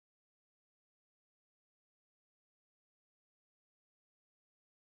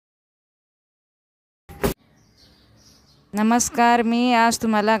नमस्कार, मी आज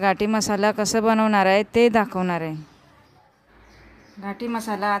तुम्हाला घाटी मसाला कसा बनवणार आहे ते दाखवणार आहे। घाटी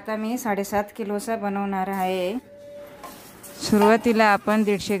मसाला आता मी 7.5 किलोचा बनवणार आहे। सुरुवातीला आपण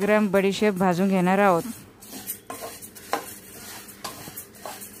 150 ग्रॅम बडीशेप भाजून घेणार आहोत।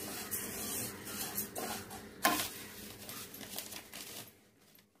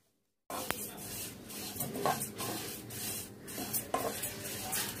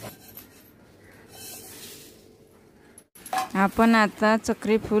 आपण आता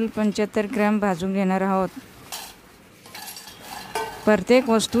चक्री फूल 75 ग्रॅम भाजून घेणार आहोत। प्रत्येक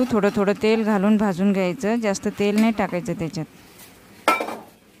वस्तू थोडं थोडं तेल घालून भाजून घ्यायचं, जास्त तेल नाही टाकायचं त्याच्यात।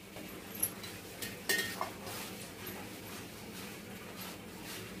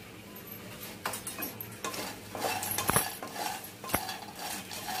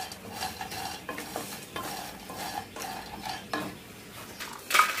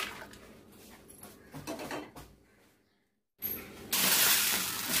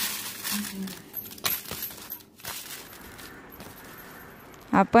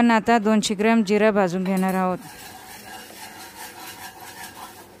 आपण आता 200 ग्रॅम जिरा भाजून घेणार आहोत।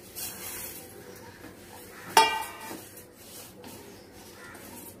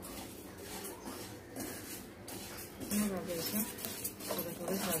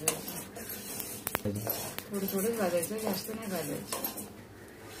 थोडं भाजायचं, जास्त नाही भाजायचं।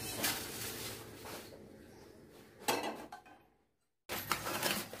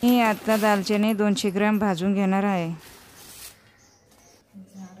 मी आता दालचिनी 200 ग्रॅम भाजून घेणार आहे।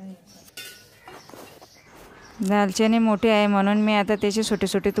 दालचिनी मोठी आहे म्हणून मी आता त्याचे छोटे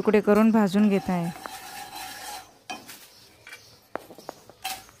छोटे तुकडे करून भाजून घेत आहे।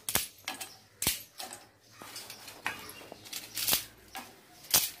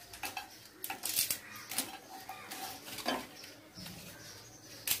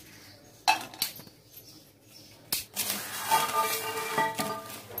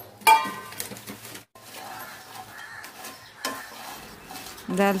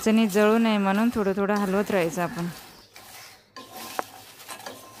 दालचिनी जळू नये म्हणून थोडं थोडं हलवत राहायचं आपण।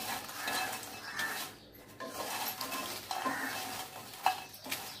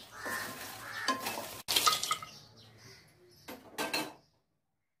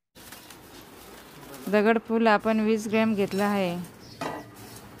 दगडफूल आपण 20 ग्रॅम घेतला आहे।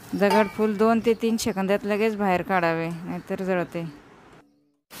 दगडफूल 2 ते 3 सेकंदात लगेच बाहेर काढावे, नाहीतर जळते।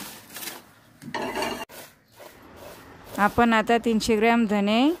 आपण आता 300 ग्रॅम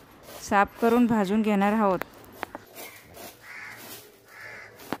धने साफ करून भाजून घेणार आहोत।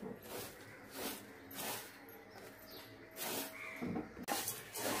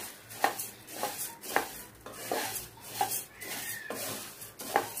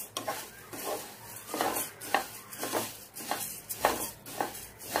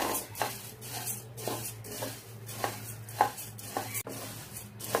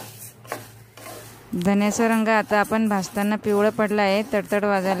 धन्याचा रंग आता आपण भाजताना पिवळा पडला आहे, तडतड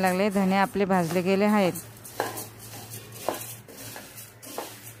वाजायला लागले। धने आपले भाजले गेले आहेत।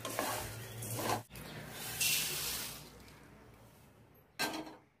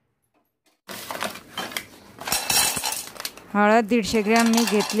 हळद 150 ग्रॅम मी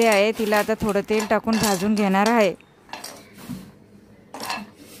घेतली आहे, तिला आता थोडं तेल टाकून भाजून घेणार आहे।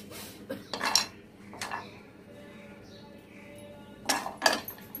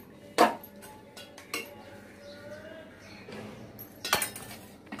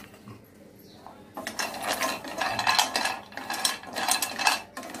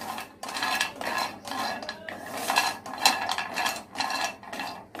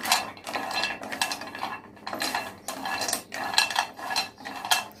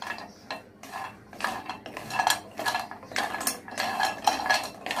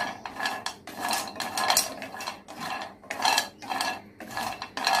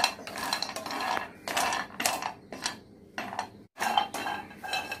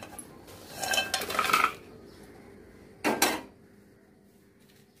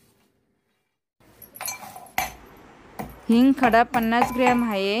 हिंग खडा 50 ग्रॅम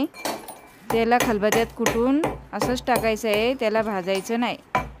आहे, त्याला खलबत्त्यात कुटून असंच टाकायचं आहे, त्याला भाजायचं नाही।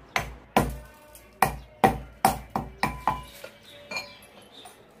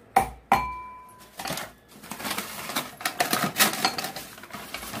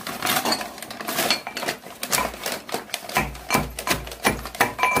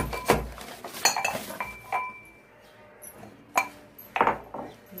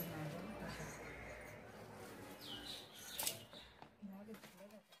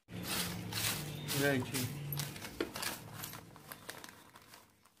 घ्यायची।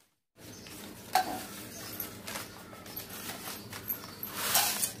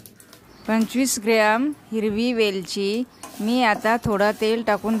 25 ग्रॅम हिरवी वेलची, मी आता थोडं तेल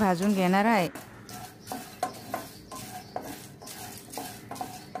टाकून भाजून घेणार आहे.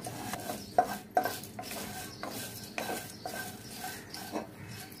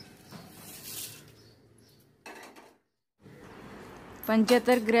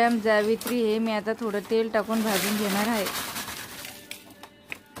 पंच्याहत्तर ग्रॅम जावित्री हे मी आता थोडं तेल टाकून भाजून घेणार आहे.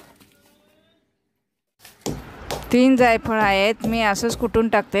 3 जायफळ आहेत, मी असंच कुटून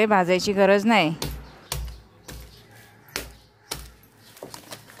टाकते, भाजायची गरज नाही.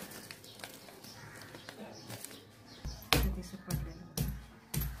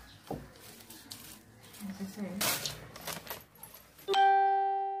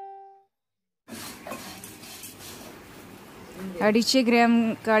 अडीचशे ग्रॅम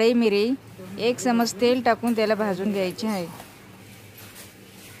काळी मिरी, 1 चमच तेल टाकून त्याला भाजून घ्यायचे आहे.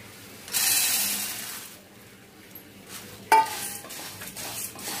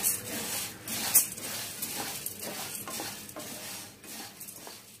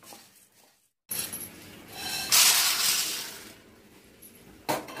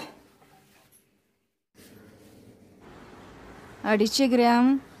 अडीचशे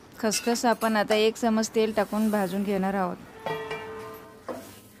ग्रॅम खसखस आपण आता 1 चमच तेल टाकून भाजून घेणार आहोत.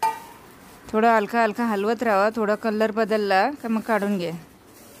 थोडं हलका हलका हलवत राहा. थोडा कलर बदलला का मग काढून घे.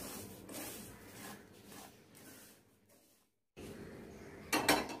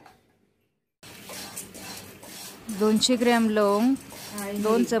 दोनशे ग्रॅम लवंग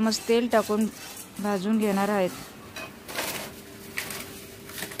 2 चमच तेल टाकून भाजून घेणार आहेत.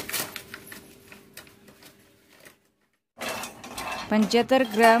 पंच्याहत्तर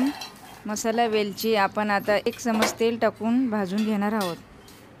ग्रॅम मसाला वेलची आपण आता 1 चमच तेल टाकून भाजून घेणार आहोत.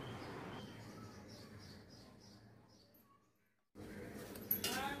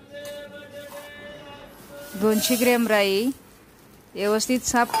 200 ग्रॅम राई व्यवस्थित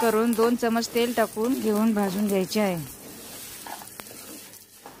साफ करून 2 चमच तेल टाकून घेऊन भाजून घ्यायचे आहे.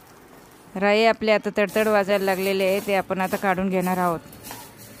 राई आपले आता तडतड वाजायला लागलेले आहे, ते आपण आता काढून घेणार आहोत.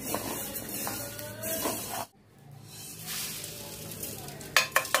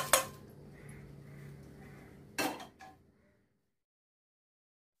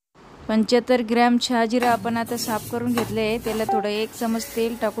 पंच्याहत्तर ग्रॅम शहाजिरा आपण आता साफ करून घेतले आहे, त्याला थोडं 1 चमच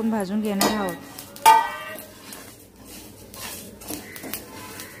तेल टाकून भाजून घेणार आहोत.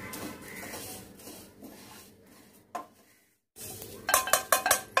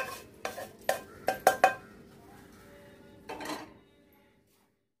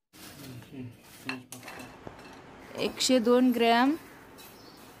 एकशे 2 ग्रॅम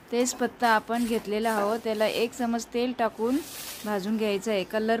तेजपत्ता आपण घेतलेला आहोत, त्याला 1 चमच तेल टाकून भाजून घ्यायचं आहे.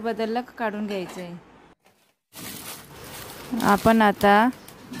 कलर बदलला काढून घ्यायचं आहे. आपण आता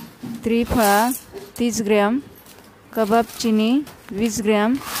त्रिफळा 30 ग्रॅम, कबाब चिनी 20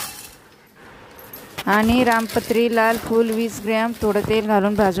 ग्रॅम आणि रामपत्री लाल फूल 20 ग्रॅम थोडं तेल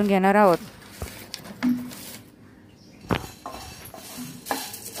घालून भाजून घेणार आहोत.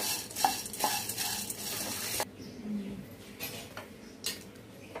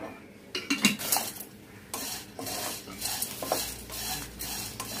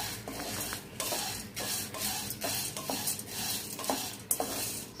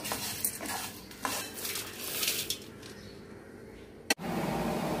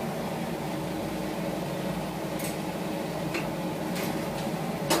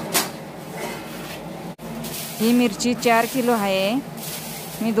 ही मिरची 4 किलो आहे.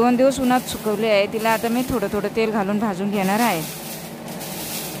 मी 2 दिवस उन्हात सुकवली आहे. तिला आता मी थोडं थोडं तेल घालून भाजून घेणार आहे.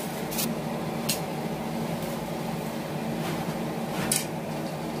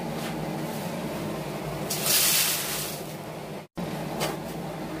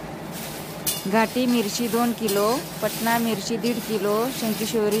 घाटी मिरची 2 किलो, पटना मिरची 1.5 किलो,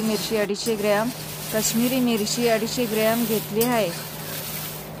 शंकेश्वरी मिरची 250 ग्रॅम, काश्मीरी मिरची 250 ग्रॅम घेतली आहे.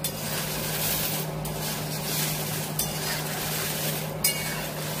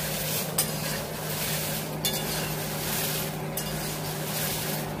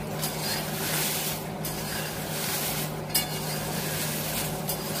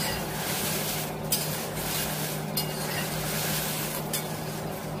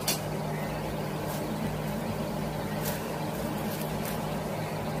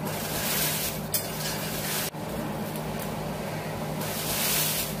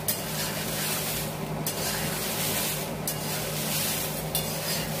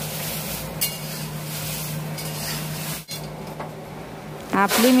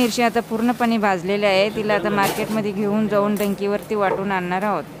 आपली मिरची आता पूर्णपणे भाजलेली आहे. तिला आता मार्केटमध्ये घेऊन जाऊन डंकीवरती वाटून आणणार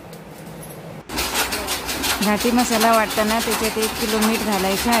आहोत. घाटी मसाला वाटताना त्याच्यात 1 किलो मीठ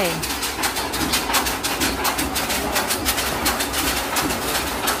घालायचं आहे.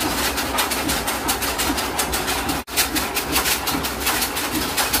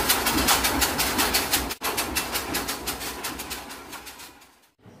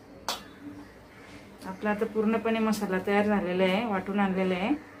 आपला आता पूर्णपणे मसाला तयार झालेला आहे, वाटून आणलेला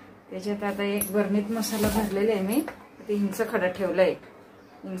आहे। त्याच्यात आता एक बरणीत मसाला भरलेला आहे मी। ते हिंगचा खडा ठेवला आहे,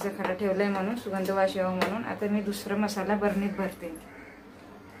 हिंगचा खडा ठेवला आहे म्हणून सुगंध वास यावा म्हणून आता मी दुसरा मसाला बरणीत भरते।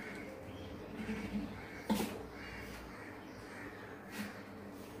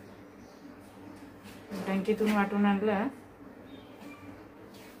 टंकीतून वाटून आणला,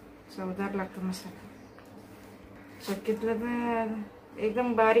 चवदार लागतो मसाला। चक्कीतला तर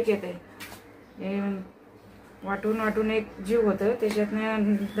एकदम बारीक येते, वाटून वाटून एक जीव होतं,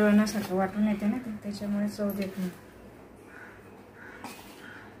 त्याच्यातनं दळण्यासारखं वाटून येते ना, त्याच्यामुळे चव देत नाही।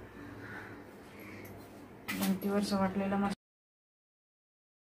 टंकीवरचा वाटलेला मसाला